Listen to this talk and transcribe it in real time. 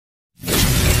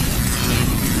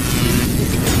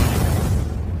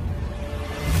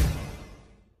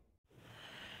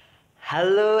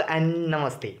Hello and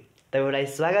नमस्ते तपाईहरुलाई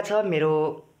स्वागत छ मेरो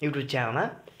युट्युब च्यानलमा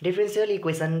डिफरेन्शियल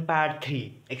इक्वेसन पार्ट 3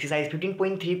 एक्सरसाइज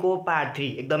 15.3 को पार्ट 3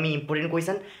 एकदमै इम्पोर्टेन्ट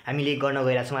क्वेसन हामीले गर्न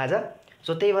गइरा छौं आज।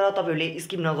 सो त्यही भएर तपाईहरुले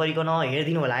स्किप नगरिकन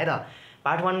हेर्दिनु होला है त।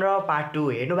 पार्ट 1 र पार्ट 2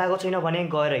 हेर्नु भएको छैन भने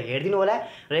गएर हेर्दिनु होला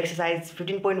र एक्सरसाइज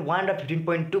 15.1 र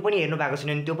 15.2 पनि हेर्नु भएको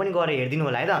छैन भने त्यो पनि गएर हेर्दिनु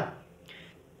होला है त।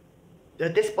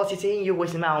 र त्यसपछि चाहिँ यो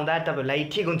क्वेसनमा आउँदा तपाईहरुलाई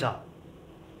ठीक हुन्छ।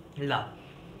 ल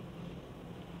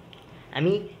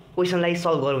हामी क्वेसनलाई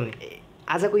सल्भ गरौँ।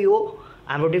 आजको यो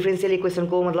हाम्रो डिफरेन्शियल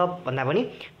इक्वेसनको मतलब भन्दा पनि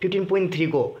 15.3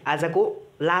 को आजको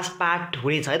लास्ट पार्ट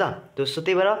हुनेछ है त।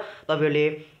 त्यही भएर तपाईहरुले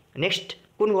नेक्स्ट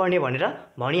कुन गर्ने भनेर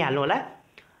भनिहाल्नु होला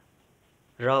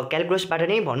र क्याल्कुलसबाट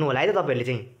नै भन्नु होला है त तपाईहरुले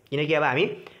चाहिँ, किनकि अब हामी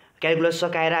क्याल्कुलस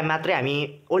सकाएर मात्रै हामी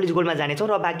ओल्ड इज गोल्डमा जानेछौँ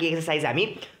र बाँकी एक्सरसाइज हामी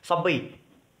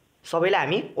सबैलाई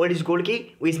हामी ओल्ड इज गोल्डकै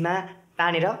उइसमा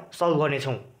तानेर सल्भ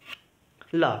गर्नेछौँ।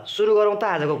 ल सुरु गरौँ त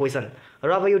आजको क्वेसन। र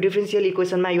अब यो डिफरेन्शियल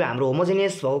इक्वेसनमा यो हाम्रो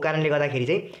होमोजेनियस भएको कारणले गर्दाखेरि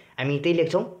चाहिँ हामी त्यही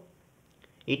लेख्छौँ,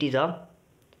 इट इज अ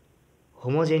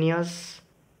होमोजेनियस।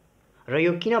 र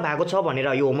यो किन भएको छ भनेर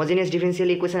यो होमोजेनियस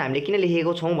डिफरेन्शियल इक्वेसन हामीले किन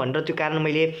लेखेको छौँ भनेर त्यो कारण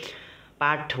मैले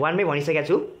पार्ट 1 मै भनिसकेको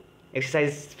छु।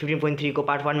 एक्सरसाइज 15.3 को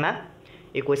पार्ट 1 मा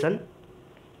इक्वेसन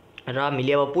र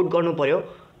हामीले अब पुट गर्नु पर्यो।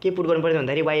 के पुट गर्नु पर्यो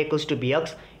भन्दाखेरि y इक्वल्स टु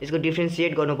bx, यसको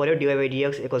डिफरेन्शिएट गर्नु पर्यो। dy by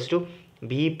dx equals to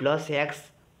v plus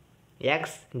x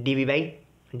dv by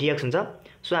dx हुन्छ।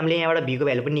 सो हामीले यहाँबाट v को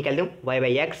भ्यालु पनि निकाल्दियौँ, y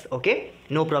by x। Okay,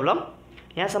 no problem,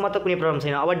 यहाँसम्म त कुनै प्रब्लम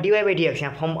छैन। अब dy by dx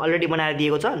यहाँ फर्म अलरेडी बनाएर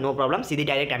दिएको छ, नो प्रब्लम। सिधै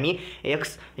डाइरेक्ट हामी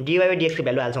x dy by dx को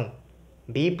भ्यालु हाल्छौँ,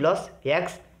 v plus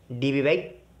x dv by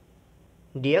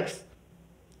dx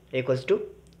equals to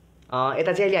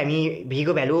यता चाहिँ अहिले हामी v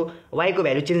को भ्यालु y को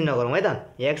भ्यालु चेन्ज नगरौँ है त,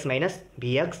 x माइनस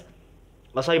vx।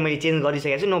 सरी मैले चेन्ज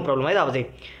गरिसकेको छु, नो प्रब्लम है त। अब चाहिँ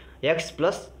x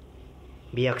प्लस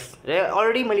vx र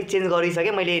अलरेडी मैले चेन्ज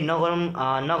गरिसकेँ, मैले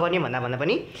नगर्ने भन्दा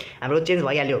पनि हाम्रो चेन्ज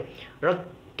भइहाल्यो र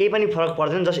केही पनि फरक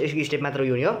पर्दैन, जस्ट एक स्टेप मात्र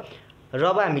यो हो। र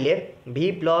अब हामीले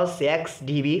v plus x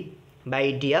dv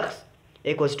by dx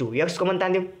equals to x common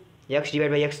तान्दियौँ, x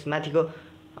divide by x माथिको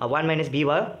 1 माइनस v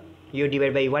भयो, यो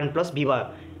डिभाइड बाई 1 प्लस v भयो,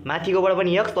 माथिकोबाट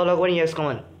पनि x तलको पनि x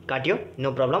कमन काट्यो,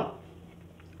 नो प्रब्लम।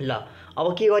 ल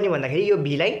अब के गर्ने भन्दाखेरि यो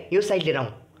v लाई यो साइड लिएर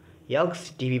आउँ,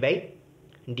 x dv by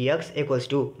dx equals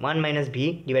to 1 minus v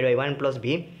divide by 1 plus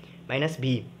v minus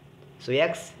v। So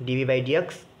x dv by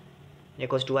dx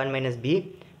equals to 1 minus v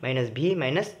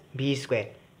minus v square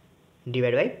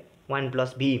divide by 1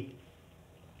 plus v।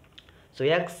 So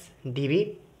x dv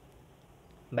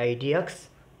by dx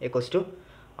equals to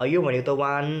यो भनेको त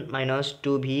 1 minus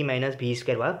 2v minus v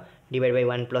square भयो divide by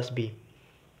 1 plus v।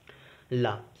 ल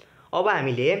अब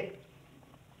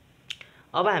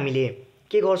हामीले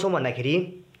के गर्छौँ भन्दाखेरि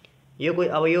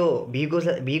अब यो v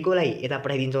को लाई यता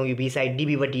पठाइदिन्छौँ, यो v साइड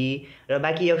dvपट्टि र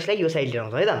बाँकी x लाई यो साइड लिएर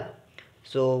आउँछौँ है त।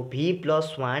 So v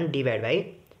plus 1 divide by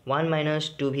 1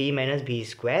 minus 2v minus v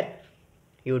square,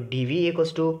 यो dv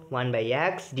equals to 1 by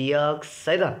x dx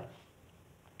है त।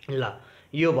 ल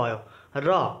यो भयो। र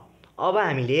अब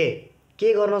हामीले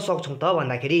के गर्न सक्छौँ त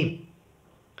भन्दाखेरि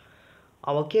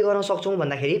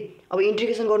अब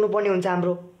इन्टिग्रेसन गर्नुपर्ने हुन्छ,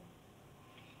 हाम्रो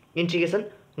इन्टिग्रेसन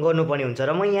गर्नुपर्ने हुन्छ।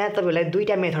 र म यहाँ तपाईहरुलाई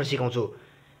दुईटा मेथड सिकाउँछु,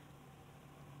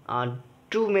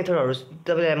 टु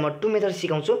मेथड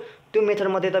सिकाउँछु। त्यो मेथड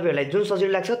मध्ये तपाईहरुलाई जुन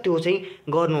सजिलो लाग्छ त्यो चाहिँ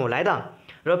गर्नु होला है त।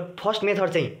 र फर्स्ट मेथड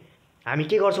चाहिँ हामी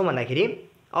के गर्छौँ भन्दाखेरि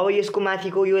अब यसको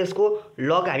माथिको यसको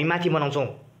लग हामी माथि बनाउँछौँ।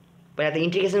 पहिला त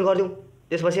इन्टिग्रेसन गर्दियौँ,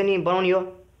 त्यसपछि अनि बनाउने हो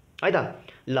है त।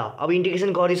 ल अब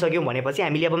इन्टिग्रेसन गरिसक्यौँ भनेपछि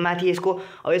हामीले अब माथि यसको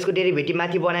डेरिभेटिभ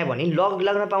माथि बनायो भने लग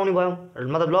लाग्न पाउने भयो,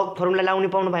 मतलब लग फर्मुला लाउनु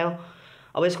पाउनु भयो।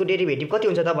 अब यसको डेरिभेटिभ कति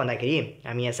हुन्छ त भन्दाखेरि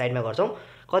हामी यहाँ साइडमा गर्छौँ,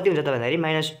 कति हुन्छ त भन्दाखेरि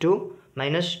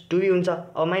माइनस 2v हुन्छ।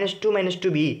 अब माइनस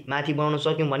 2v माथि बनाउन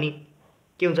सक्यौँ भने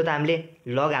के हुन्छ त, हामीले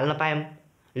लग हाल्न पायौँ।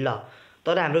 ल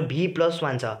तर हाम्रो v प्लस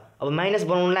 1 छ, अब माइनस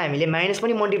बनाउनलाई हामीले माइनस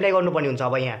पनि मल्टिप्लाई गर्नुपर्ने हुन्छ।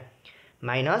 अब यहाँ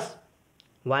माइनस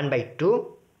 1/2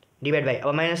 डिभाइड बाई,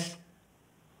 अब माइनस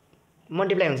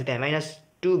मल्टिप्लाई हुन्छ त्यहाँ माइनस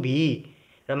 2v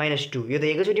र माइनस 2, यो त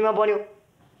एकैचोटिमा बन्यो,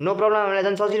 नो प्रब्लम, हामीलाई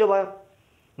झन् सजिलो भयो।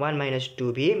 1 minus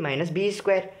 2v minus v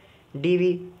square dv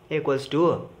equals to,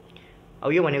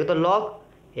 अब यो भनेको त लग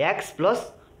x प्लस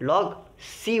लग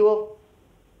c हो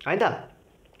है त।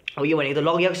 अब यो भनेको त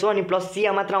लग x हो अनि प्लस c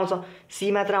मात्र आउँछ,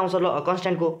 c मात्र आउँछ,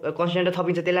 कन्स्ट्यान्ट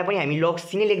थपिन्छ, त्यसलाई पनि हामी लग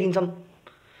c नै लेखिदिन्छौँ।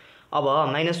 अब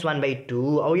माइनस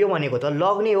 1/2, अब यो भनेको त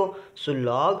लग नै हो। So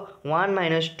log 1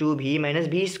 minus 2v minus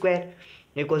v square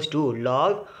equals to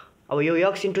लग, अब यो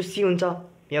x इन्टु c हुन्छ,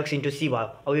 x इन्टु c भयो।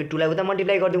 अब यो 2 लाई उता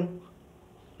मल्टिप्लाई गरिदिउँ,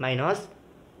 minus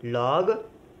log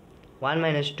 1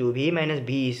 minus 2v minus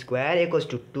v square equals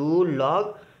to 2 log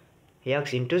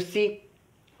x into c।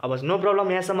 अब नो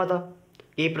प्रब्लम, यहाँसम्म त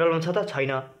केही प्रब्लम छ त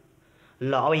छैन।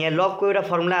 ल अब यहाँ लगको एउटा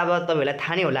फर्मुला अब तपाईँहरूलाई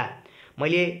थाहा नै होला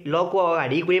मैले लगको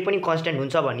अगाडि कुनै पनि कन्स्ट्यान्ट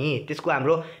हुन्छ भने त्यसको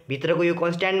हाम्रो भित्रको यो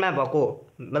कन्स्ट्यान्टमा भएको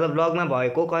मतलब लगमा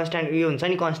भएको कन्स्ट्यान्ट यो हुन्छ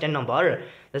नि कन्स्ट्यान्ट नम्बर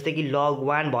जस्तै कि लग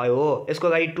 1 भयो हो यसको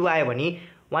अगाडि 2 आयो भने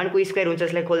 1 को स्क्वायर हुन्छ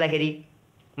यसलाई खोल्दाखेरि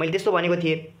मैले त्यस्तो भनेको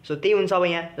थिएँ सो त्यही हुन्छ अब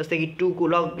यहाँ जस्तै कि 2 को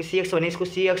लग cx भने यसको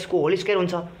cx को होल स्क्वायर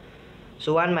हुन्छ so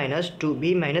 1 minus 2b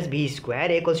minus b square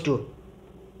equals to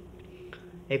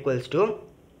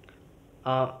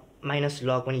minus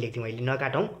लग पनि लेख्थेँ मैले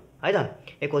नकाटौँ है त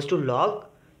इक्वल्स टु लग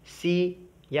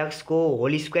cx को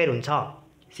होल स्क्वायर हुन्छ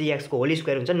cx को होल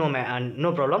स्क्वायर हुन्छ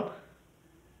नो प्रब्लम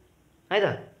है त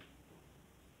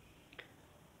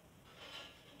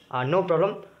नो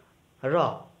प्रब्लम र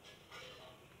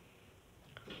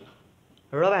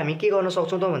अब हामी के गर्न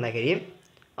सक्छौँ त भन्दाखेरि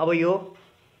अब यो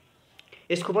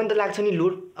यसको पनि त लाग्छ नि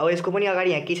लुड अब यसको पनि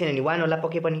अगाडि यहाँ के छैन नि 1 होला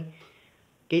पक्कै पनि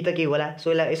केही त केही होला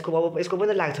सो यसको अब यसको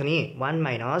पनि त लाग्छ नि 1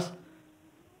 minus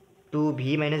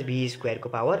 2b minus b स्क्वायरको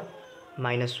power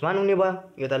minus 1 हुने भयो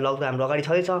यो त लग त हाम्रो अगाडि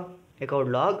छँदैछ एकौट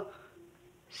लग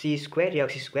c स्क्वायर x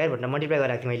स्क्वायर भनेर मल्टिप्लाई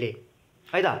गरेर राख्थेँ मैले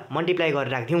है त मल्टिप्लाई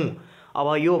गरेर राख्थ्यौँ अब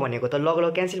यो भनेको त लग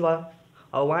क्यान्सल भयो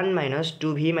अब 1 minus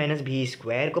 2b minus b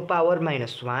स्क्वायरको power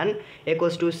minus 1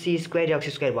 equals to c square x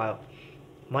square भयो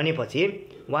भनेपछि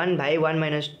 1/1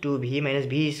 minus 2b minus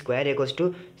b square equals to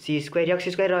c square x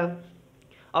square रह्यो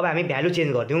अब हामी भ्यालु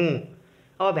चेन्ज गरिदिउँ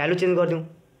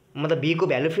मतलब b को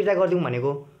भ्यालु फिर्ता गरिदिउँ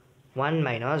भनेको 1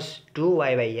 minus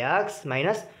 2y/x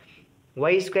minus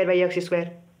y स्क्वायर/x square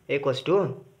equals to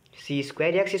c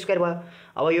square x square भयो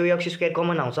अब यो x स्क्वायर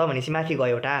कमन आउँछ भनेपछि माथि गयो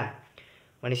एउटा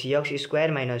भनेपछि x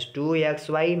square minus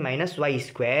 2xy minus y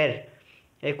square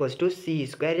equals to c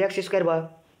square x square भयो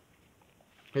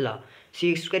ल c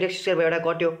स्क्वायर x स्क्वायर भयो एउटा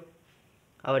कट्यो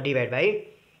अब डिभाइड बाई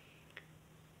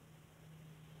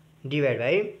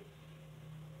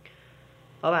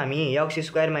अब हामी x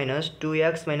square minus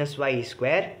 2x minus y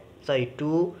square sorry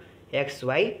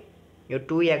 2xy यो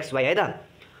 2xy है त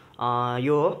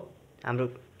यो हाम्रो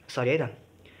सरी है त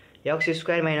x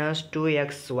square minus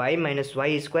 2xy minus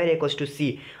y square equals to c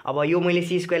अब यो मैले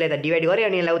c स्क्वायरलाई त डिभाइड गरेँ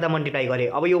अनि यसलाई उता मल्टिप्लाई गरेँ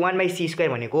अब यो 1/c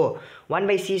स्क्वायर भनेको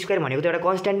 1/c स्क्वायर भनेको त एउटा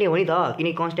कन्स्ट्यान्ट नै हो नि त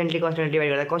किनकि कन्स्ट्यान्टले कन्स्ट्यान्ट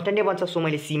डिभाइड गर्दा कन्स्ट्यान्टै बन्छ सो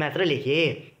मैले c मात्र लेखेँ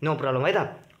नो प्रब्लम है त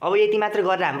अब यति मात्र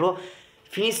गरेर हाम्रो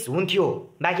फिनिस हुन्थ्यो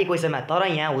बाँकी क्वेसनमा तर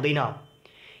यहाँ हुँदैन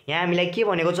यहाँ हामीलाई के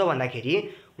भनेको छ भन्दाखेरि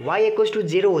y इक्वल्स टु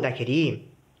 0 हुँदाखेरि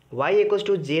y इक्वल्स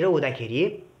टु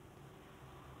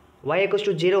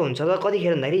 0 हुन्छ त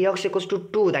कतिखेर भन्दाखेरि x इक्वल्स टु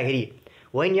 2 हुँदाखेरि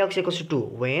when x equals to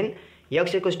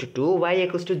 2 y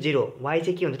equals to 0 y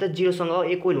चाहिँ के हुन्छ त 0 सँग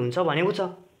इक्वल हुन्छ भनेको छ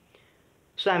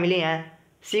सो हामीले यहाँ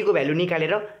c को भ्यालु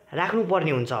निकालेर राख्नु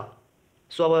पर्ने हुन्छ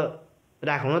सो अब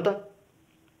राखौँ न त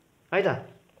है त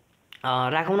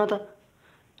राखौँ न त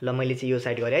ल मैले चाहिँ यो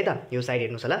साइड गरेँ है त यो साइड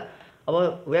हेर्नुस् होला अब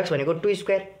x भनेको 2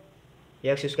 square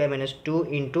x square minus 2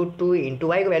 into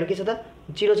y को भ्यालु के छ त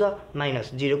 0 छ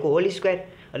माइनस 0 को होल स्क्वायर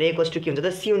र इक्वल्स टु के हुन्छ त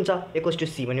c हुन्छ इक्वल्स टु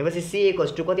c भनेपछि c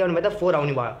इक्वल्स टु कति आउनु भयो त 4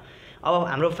 आउनु भयो अब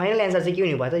हाम्रो फाइनल एन्सर चाहिँ के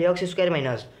हुने भयो त x square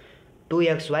minus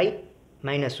 2xy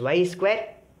minus y square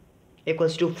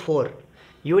equals to 4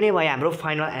 यो नै भयो हाम्रो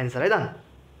फाइनल एन्सर है त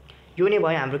यो नै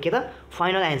भयो हाम्रो के त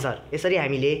फाइनल एन्सर यसरी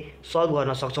हामीले सल्भ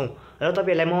गर्न सक्छौँ र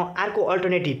तपाईहरुलाई म अर्को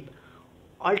अल्टरनेट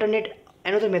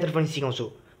एनदर मेथड पनि सिकाउँछु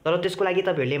तर त्यसको लागि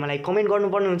तपाईहरुले मलाई कमेन्ट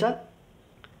गर्नुपर्ने हुन्छ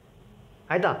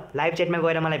है त लाइभ च्याटमा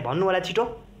गएर मलाई भन्नु होला छिटो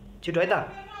है त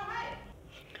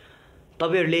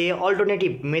तपाईहरुले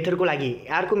अल्टरनेटिभ मेथडको लागि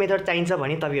अर्को मेथड चाहिन्छ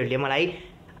भने तपाईहरुले मलाई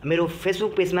मेरो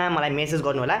फेसबुक पेजमा मलाई मेसेज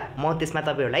गर्नु होला म त्यसमा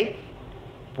तपाईहरुलाई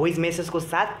भोइस मेसेजको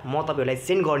साथ म तपाईहरुलाई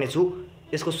सेन्ड गर्ने छु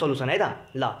यसको सल्युसन है त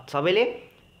ल सबैले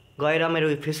गएर मेरो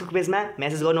फेसबुक पेजमा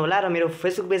मेसेज गर्नु होला र मेरो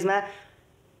फेसबुक पेजमा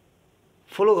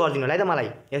फलो गरिदिनु होला है त मलाई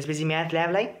एसपीसी म्याथ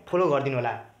ल्याबलाई फलो गरिदिनु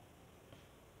होला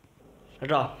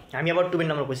र हामी अब 2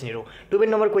 नम्बर क्वेशन हेरौँ 2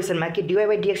 नम्बर क्वेशनमा के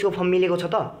dy/dx को फर्म मिलेको छ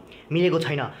त मिलेको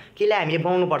छैन केलाई हामीले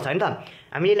बनाउनु पर्छ हैन त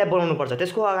हामीले यसलाई बनाउनु पर्छ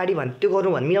त्यसको अगाडि त्यो गर्नु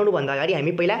मिलाउनु भन्दा अगाडि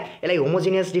हामी पहिला यसलाई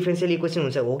होमोजेनियस डिफरेन्शियल इक्वेसन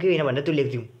हुन्छ हो कि हैन भनेर त्यो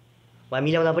लेख्दियौ वा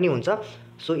मिलाउँदा पनि हुन्छ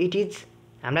सो इट इज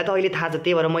हामीलाई त अहिले थाहा छ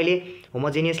त्यही भएर मैले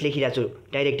होमोजेनियस लेखिरहेको छु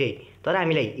डाइरेक्टै तर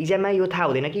हामीलाई एक्जाममा यो थाहा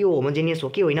हुँदैन कि यो होमोजेनियस हो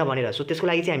कि होइन भनेर सो त्यसको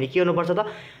लागि चाहिँ हामीले के गर्नुपर्छ त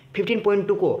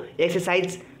 15.2 को एक्सरसाइज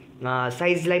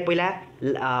साइजलाई पहिला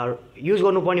युज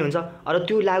गर्नुपर्ने हुन्छ र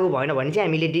त्यो लागु भएन भने चाहिँ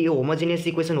हामीले यो होमोजेनियस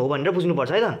इक्वेसन हो भनेर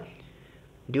बुझ्नुपर्छ है त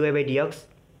dy/dx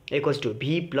equals to v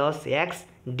plus x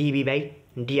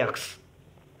dv/dx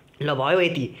ल भयो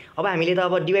यति अब हामीले त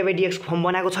अब dy/dx फर्म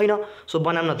बनाएको छैन सो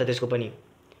बनाउँ न त त्यसको पनि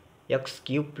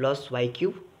x³ plus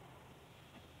y³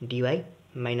 dy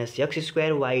minus x²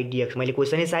 y dx मैले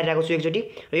क्वेसनै साइड राखेको छु एकचोटि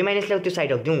र यो माइनसलाई त्यो side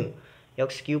राख्दिउँ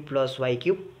x³ plus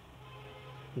y³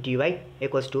 dy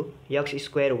equals two x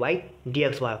square Y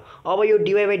dx भयो। अब यो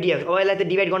dy बाई डिएक्स अब यसलाई त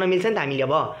डिभाइड गर्न मिल्छ नि त हामीले।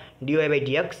 अब dy by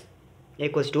dx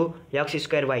equals two x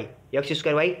square Y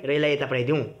र यसलाई यता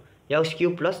पठाइदिउँ एक्स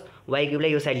क्यूब प्लस वाई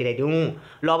क्यूबलाई यो साइड ल्याइदिउँ।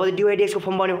 ल अब dy बाई डिएक्सको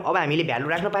फर्म बन्यो। अब हामीले भ्यालु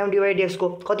राख्न पायौँ dy बाई डिएक्सको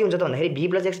कति हुन्छ त भन्दाखेरि v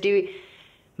plus x D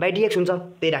by dx हुन्छ,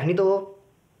 त्यही राख्ने त हो।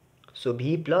 सो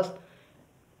v प्लस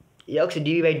एक्स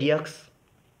डिभी बाई डिएक्स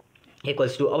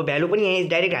इक्वल्स टू अब भ्यालु पनि यहाँ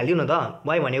डाइरेक्ट हालिदिउँ न त,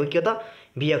 y भनेको के हो त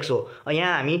vx हो।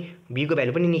 यहाँ हामी v को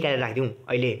भ्यालु पनि निकालेर राखिदिउँ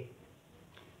अहिले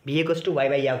v equals two Y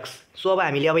by x. So अब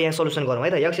हामीले अब यहाँ सल्युसन गरौँ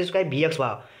है त, एक्स स्क्वायर vx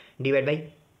भयो divide by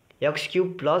x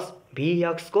cube plus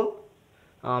vx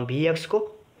को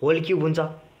होल क्यूब हुन्छ।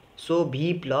 सो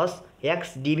v प्लस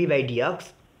एक्स डिभी by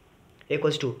dx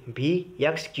equals two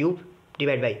vx cube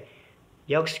divide by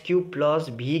x cube plus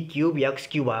v cube x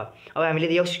cube भयो। अब हामीले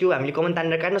त एक्स क्यूब हामीले common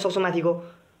तानेर काट्न सक्छौँ माथिको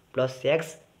प्लस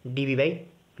एक्स डिभी बाई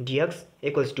डिएक्स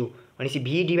इक्वल्स टू भनेपछि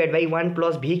v divide by 1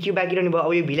 plus v cube बाँकी रहने भयो।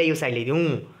 अब यो भीलाई यो साइड ल्याइदिउँ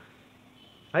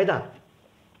है त,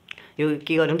 यो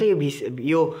के गर्नु त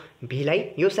यो भीलाई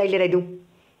यो साइड लिएर आइदिउँ।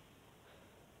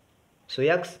 सो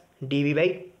एक्स डिभी by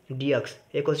dx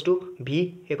equals two v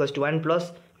equals two 1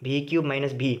 plus v cube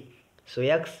minus v। So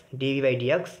x डिभी by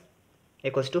dx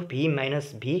equals two v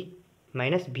minus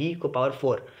v को power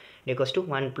 4 equals two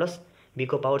 1 plus v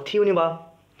को पावर 3 हुने भयो।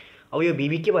 अब यो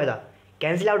v के भयो त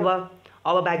क्यान्सल आउट भयो।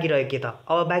 अब बाँकी रह्यो के त,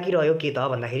 अब बाँकी रह्यो के त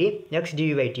भन्दाखेरि एक्स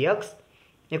डिभी by dx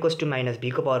equals two minus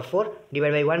v को power 4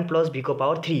 divide by 1 plus v को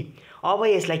पावर 3। अब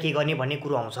यसलाई के गर्ने भन्ने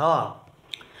कुरो आउँछ।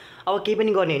 अब केही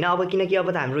पनि गर्ने होइन, अब किनकि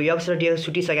अब त हाम्रो एक्स र डिएक्स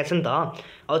छुटिसकेको छ नि त।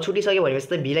 अब छुटिसक्यो भनेपछि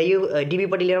त भीलाई यो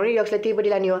डिभीपट्टि लिएर भने एक्सलाई त्यहीपट्टि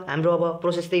लाने हो। हाम्रो अब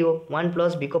प्रोसेस त्यही हो 1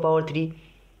 प्लस v को पावर 3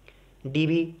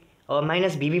 डिभी। अब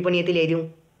माइनस भिभी पनि यति ल्याइदिउँ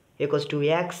equals two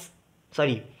x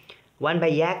 1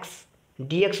 by x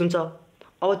dx हुन्छ।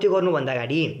 अब त्यो गर्नुभन्दा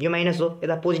अगाडि यो माइनस हो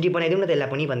यता पोजिटिभ बनाइदिउँ न त्यसलाई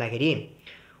पनि भन्दाखेरि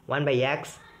 1 बाई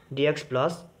एक्स डिएक्स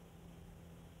प्लस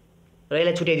र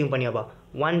यसलाई छुट्याइदिउँ पनि अब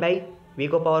 1 बाई v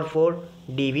को पावर 4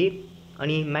 डिभी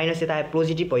अनि माइनस यता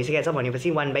पोजिटिभ भइसकेको छ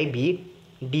भनेपछि 1 बाई v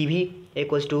डिभी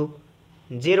इक्वल्स टू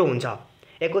 0 हुन्छ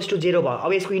इक्वल्स टू 0 भयो।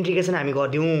 अब यसको इन्टिग्रेसन हामी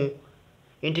गरिदिउँ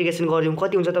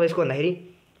कति हुन्छ त यसको भन्दाखेरि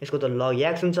यसको त लग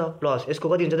एक्स हुन्छ प्लस यसको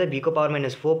कति हुन्छ त v को पावर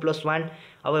माइनस 4 प्लस 1।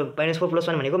 अब माइनस 4 प्लस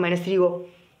 1 भनेको माइनस 3 हो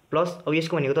प्लस अब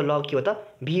यसको भनेको त लग के हो त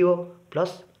v हो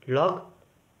प्लस लग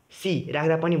c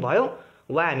राख्दा पनि भयो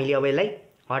वा हामीले अब यसलाई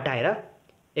हटाएर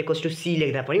इक्वल्स टू c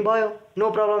लेख्दा पनि भयो, नो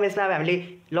प्रब्लम। यसमा अब हामीले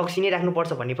लग c नै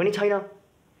राख्नुपर्छ भन्ने पनि छैन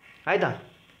है त।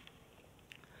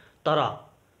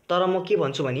 तर म के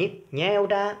भन्छु भने यहाँ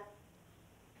एउटा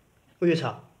उयो छ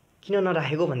किन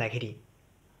नराखेको भन्दाखेरि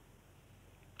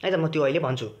है त, म त्यो अहिले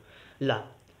भन्छु। ल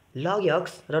लग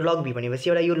एक्स र लग v भनेपछि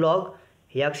एउटा यो लग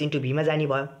एक्स इन्टु भीमा जाने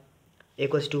भयो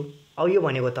इक्वल्स टू अब यो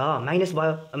भनेको त माइनस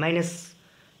भयो, माइनस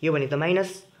यो भनेको त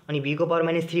माइनस अनि v को पावर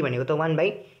माइनस 3 भनेको त 1 बाई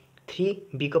 3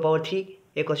 v को पावर 3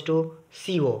 इक्वल्स टू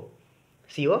c हो।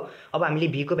 अब हामीले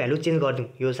v को भ्यालु चेन्ज गरिदिउँ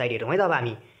यो साइड हेरौँ है त। अब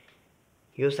हामी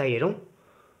यो साइड हेरौँ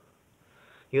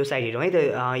है त,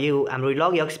 यो हाम्रो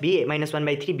लग x v minus 1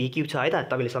 by 3 v cube छ है त,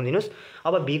 तपाईँले सम्झिनुहोस्।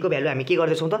 अब v को भ्यालु हामी के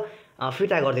गर्दैछौँ त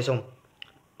फिर्ता गर्दैछौँ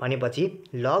भनेपछि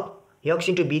लग एक्स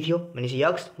इन्टु v थियो भनेपछि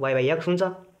एक्स वाई बाई एक्स हुन्छ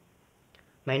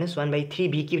माइनस 1 बाई 3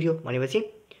 v क्यूब थियो भनेपछि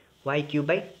Y cube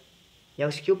by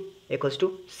x cube equals two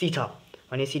c छ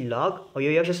भनेपछि लग अब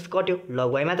यो एक्स कट्यो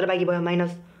लग वाई मात्र बाँकी भयो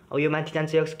माइनस अब यो माथि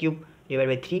जान्छ x cube divide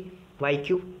by 3 Y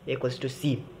cube equals two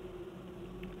c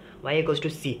Y equals two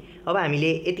c। अब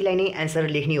हामीले यतिलाई नै एन्सर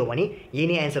लेख्ने हो भने यही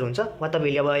नै एन्सर हुन्छ वा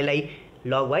तपाईँले अब यसलाई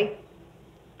लग Y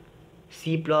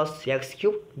c plus x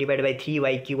cube divide by 3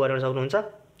 Y cube गर्न सक्नुहुन्छ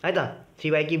है त।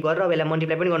 3 वाई क्यूब गरेर अब यसलाई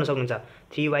मल्टिप्लाई पनि गर्न सक्नुहुन्छ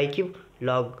 3 वाई क्यूब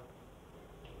लग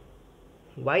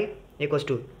Y equals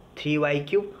two 3 Y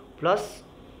cube plus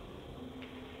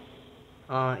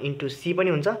into c पनि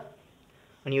हुन्छ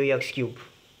अनि यो एक्स क्यूब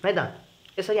है त।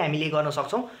 यसरी हामीले गर्न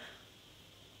सक्छौँ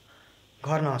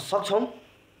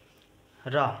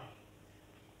र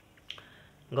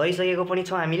गरिसकेको पनि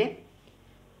छौँ हामीले।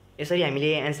 यसरी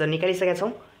हामीले एन्सर निकालिसकेका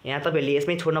छौँ। यहाँ तपाईँहरूले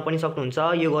यसमै छोड्न पनि सक्नुहुन्छ,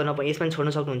 यो गर्न पनि यसमा पनि छोड्न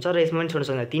सक्नुहुन्छ र यसमा पनि छोड्न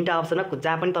सक्नुहुन्छ। तीनटा अप्सनमा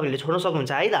जहाँ पनि तपाईँहरूले छोड्न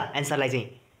सक्नुहुन्छ है त एन्सरलाई चाहिँ।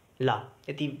 ल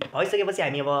यति भइसकेपछि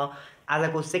हामी अब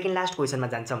आजको सेकेन्ड लास्ट क्वेसनमा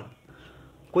जान्छौँ।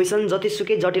 क्वेसन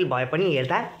जतिसुकै जटिल भए पनि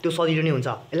हेर्दा त्यो सजिलो नै हुन्छ।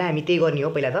 यसलाई हामी त्यही गर्ने हो।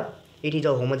 पहिला त इट इज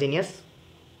अ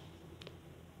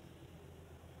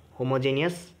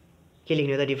होमोजेनियस के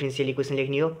लेख्ने हो त डिफरेन्सियल इक्वेसन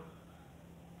लेख्ने हो,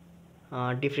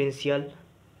 डिफरेन्सियल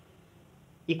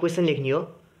इक्वेसन लेख्ने हो।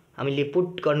 हामीले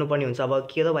पुट गर्नुपर्ने हुन्छ अब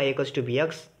के त Y equals two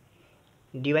vx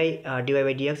dy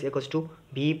by dx equals two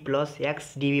v plus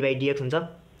x डिभी बाई dx हुन्छ।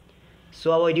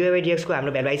 सो अब dy बाई dx को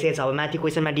हाम्रो भ्यालु आइसकेको छ। अब माथि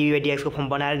क्वेसनमा dy बाई dx को फर्म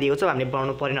बनाएर दिएको छ, हामीले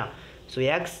बनाउनु परेन। सो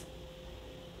एक्स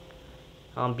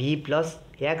भी प्लस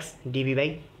एक्स डिभी by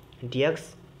dx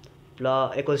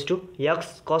plus equals two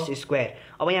x cos square.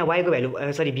 अब यहाँ वाईको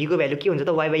भ्यालु सरी भीको भ्यालु के हुन्छ त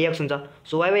वाई बाई एक्स हुन्छ।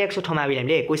 सो वाई बाई एक्सको ठाउँमा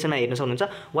हामीले क्वेसनमा हेर्न सक्नुहुन्छ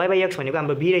वाई बाई एक्स भनेको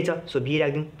हाम्रो भी रहेछ। सो भी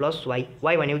राखिदिउँ प्लस वाई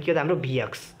वाई भनेको के हो त हाम्रो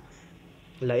भिएक्स।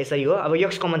 ल यसरी हो। अब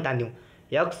एक्स कमन तानिदिउँ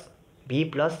एक्स भी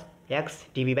प्लस एक्स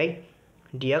डिभी by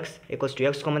dx equals two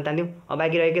x common तानिदिउँ। अब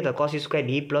बाँकी रह्यो के त कस स्क्वायर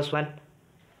भी plus one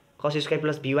cos square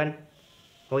plus भी वान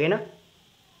हो कि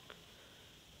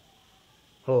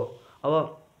हो।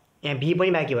 अब यहाँ भी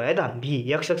पनि बाँकी भयो है त भी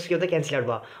एक्स एक्स के हो त क्यान्सल आउट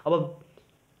भयो। अब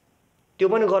त्यो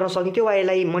पनि गर्न सकिन्थ्यो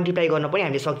वाइलाई मल्टिप्लाई गर्न पनि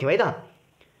हामीले सक्थ्यौँ है त।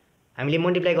 हामीले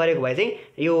मल्टिप्लाई गरेको भए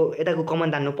चाहिँ यो यताको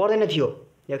कमन तान्नु पर्दैन थियो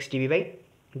एक्स डिभी by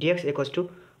dx equals two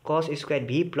cos square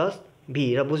V plus भी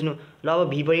र बुझ्नु ल अब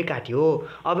भी पनि काट्यो।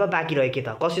 अब बाँकी रह्यो के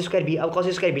त कस स्क्वायर भी। अब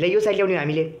कस स्क्वायर भीलाई यो साइड ल्याउने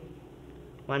हामीले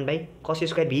 1 बाई कस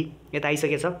स्क्वायर भी यता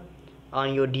आइसकेछ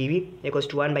अनि यो डिभी equals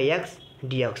two 1 by x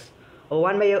dx. अब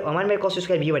 1 बाई कस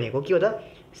स्क्वायर भी भनेको के हो त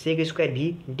सेक स्क्वायर भी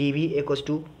डिभी equals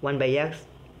two 1 by x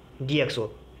dx हो।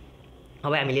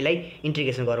 अब हामीले यसलाई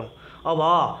इन्टिग्रेसन गरौँ। अब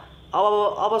अब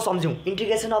अब सम्झौँ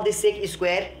integration of the sec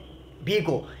square भी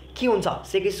को के हुन्छ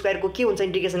सेक स्क्वायरको के हुन्छ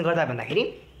इन्टिग्रेसन गर्दा भन्दाखेरि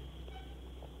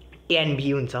tan भी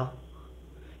हुन्छ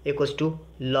इक्वल्स टू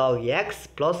लग एक्स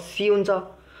प्लस सी हुन्छ।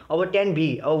 अब tan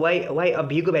भी अब वाई अब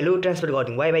भी को भ्यालु ट्रान्सफर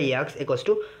गरिदिउँ Y by x equals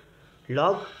two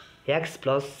log x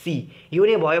plus C. यो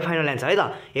नै भयो फाइनल एन्सर है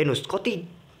त। हेर्नुहोस् कति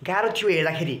गाह्रो थियो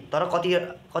हेर्दाखेरि तर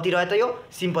कति रह्यो त यो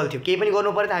सिम्पल थियो। केही पनि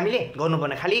गर्नु पर्यो त हामीले गर्नु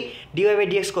पर्ने खालि डिवाई बाई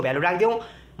डिएक्सको भ्यालु राखिदिउँ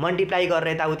मल्टिप्लाई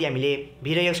गरेर यताउति हामीले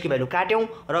भी र एक्सको भ्यालु काट्यौँ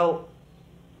र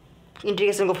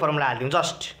इन्टिग्रेसनको फर्मुला हालिदिउँ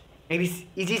जस्ट यदि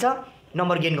इजी छ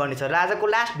नम्बर गेन गर्ने छ। र आजको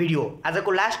लास्ट भिडियो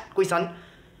आजको लास्ट क्वेसन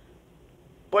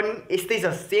पनि यस्तै छ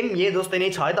सेम यही जस्तै नै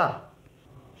छ है त।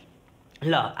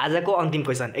 ल आजको अन्तिम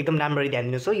क्वेसन एकदम राम्ररी ध्यान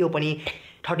दिनुहोस् हो। यो पनि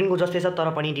 13 को जस्तै छ तर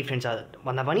पनि डिफ्रेन्ट छ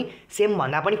भन्दा पनि सेम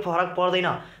भन्दा पनि फरक पर्दैन।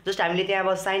 जस्ट हामीले त्यहाँ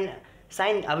अब साइन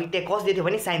अब त्यहाँ कस दिएको थियो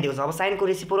भने साइन दिएको छ। अब साइनको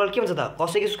रेसिप्रोकल के हुन्छ त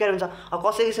कसेको स्क्वायर हुन्छ। अब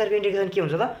कसेको स्क्वायरको इन्टिग्रेसन के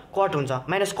हुन्छ त कट हुन्छ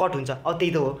माइनस कट हुन्छ। अब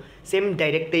त्यही त हो सेम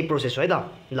डाइरेक्ट त्यही प्रोसेस हो है त।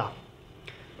 ल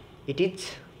it is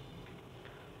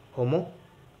homogeneous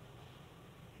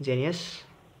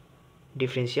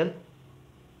differential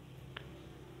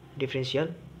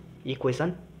equation.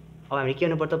 अब हामीले के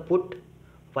गर्नुपर्छ put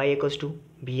Y equals two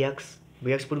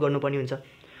भिएक्स put गर्नुपर्ने हुन्छ।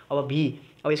 अब भी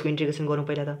अब यसको इन्टिग्रेसन गरौँ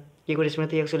पहिला त के को रेस्पेक्टमा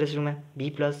त एक्सको रेस्पेक्टमा भी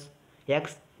प्लस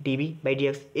एक्स डिभी बाई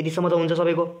डिएक्स यतिसम्म त हुन्छ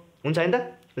सबैको हुन्छ होइन त।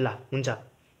 ल हुन्छ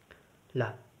ल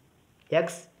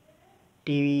एक्स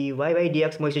डिभी वाई बाई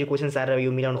डिएक्स म यसरी क्वेसन सारेर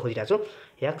यो मिलाउन खोजिरहेको छु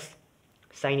x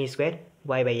sine square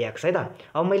Y by x है त।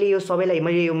 अब मैले यो सबैलाई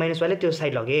मैले यो माइनस वाइलाई त्यो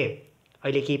साइड लगेँ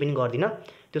अहिले केही पनि गर्दिनँ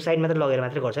त्यो साइड मात्र लगेर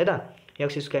मात्रै गर्छ है त।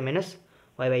 X square minus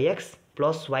Y by x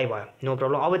plus Y भयो नो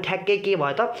प्रब्लम। अब ठ्याक्कै के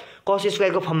भयो त कस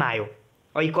स्क्वायरको फर्ममा आयो।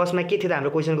 अघि कसमा के थियो त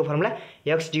हाम्रो क्वेसनको formula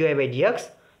x dy by dx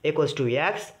equals two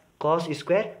x cos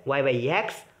square Y by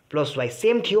x plus Y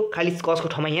same थियो खालि कसको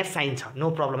ठाउँमा यहाँ साइन छ नो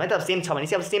प्रब्लम है त। सेम छ भने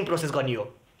चाहिँ अब सेम प्रोसेस गर्ने हो।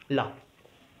 ल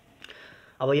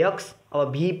अब एक्स अब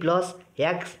भी प्लस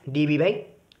एक्स डिभी बाई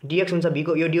डिएक्स हुन्छ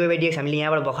भीको यो डिवाई बाई डिएक्स हामीले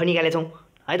यहाँबाट भर्खर निकालेछौँ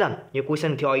है त। यो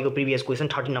क्वेसन थियो अघिको previous question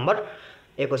 13 number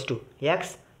equals two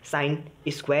x sine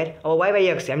square. अब वाई बाई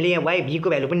एक्स हामीले यहाँ वाई भीको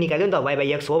भ्यालु पनि निकाल्यौँ नि त वाई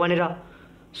बाई एक्स हो भनेर।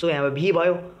 सो यहाँ भी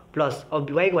भयो प्लस अब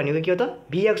वाईको भनेको के हो त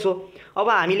भिएक्स हो। अब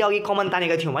हामीले अघि कमन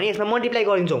तानेका थियौँ भने यसमा मल्टिप्लाई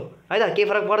गरिदिन्छौँ है त केही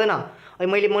फरक पर्दैन। अब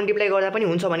मैले मल्टिप्लाई गर्दा पनि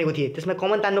हुन्छ भनेको थिएँ त्यसमा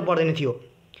कमन तान्नु पर्दैन थियो।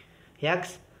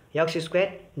 एक्स स्क्वायर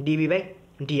डिभी by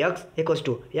dx equals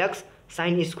two x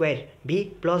sine square V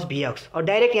plus भिएक्स। अब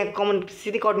डाइरेक्ट यहाँ कमन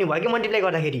सिधै कट्ने भयो कि मल्टिप्लाई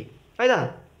गर्दाखेरि है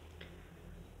त।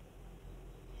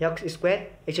 एक्स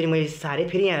स्क्वायर यसरी मैले सारेँ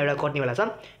फेरि यहाँ एउटा कट्नेवाला छ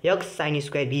एक्स साइन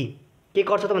स्क्वायर भी के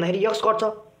गर्छ त भन्दाखेरि एक्स कट्छ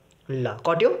ल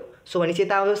कट्यो। सो भनेपछि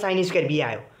यता आयो साइन स्क्वायर भी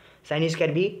आयो साइन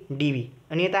स्क्वायर भी डिभी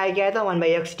अनि यता आयो के आयो त 1 बाई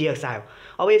एक्स डिएक्स आयो।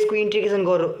 अब यसको इन्टिग्रेसन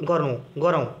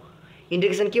गरौँ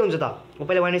इन्टिग्रेसन के हुन्छ त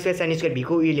पहिला 1 स्क्वायर साइन स्क्वायर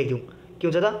भीको उयो लेखिदिउँ के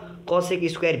हुन्छ त कसेक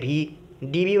स्क्वायर भी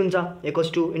डिभी हुन्छ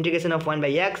equals two integration of 1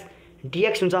 by x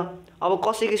dx हुन्छ। अब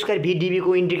कसेक स्क्वायर भी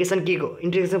डिभीको इन्टिग्रेसन के को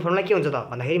इन्टिग्रेसन फर्मुला के हुन्छ त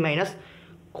भन्दाखेरि माइनस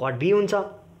कट भी हुन्छ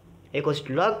इक्वल्स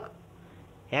टू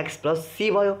लग एक्स प्लस सी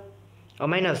भयो। अब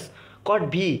माइनस कट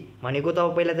भी भनेको त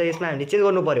पहिला त यसमा हामीले चेन्ज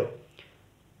गर्नु पर्यो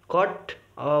कट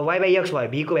वाई बाई एक्स भयो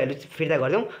भीको भ्यालु फिर्ता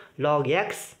गरिदिउँ लग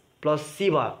एक्स प्लस सी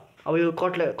भयो। अब यो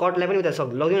कटलाई पनि उता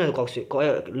लगिदिउँ न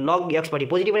लग एक्सपट्टि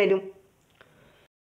पोजिटिभ बनाइदिउँ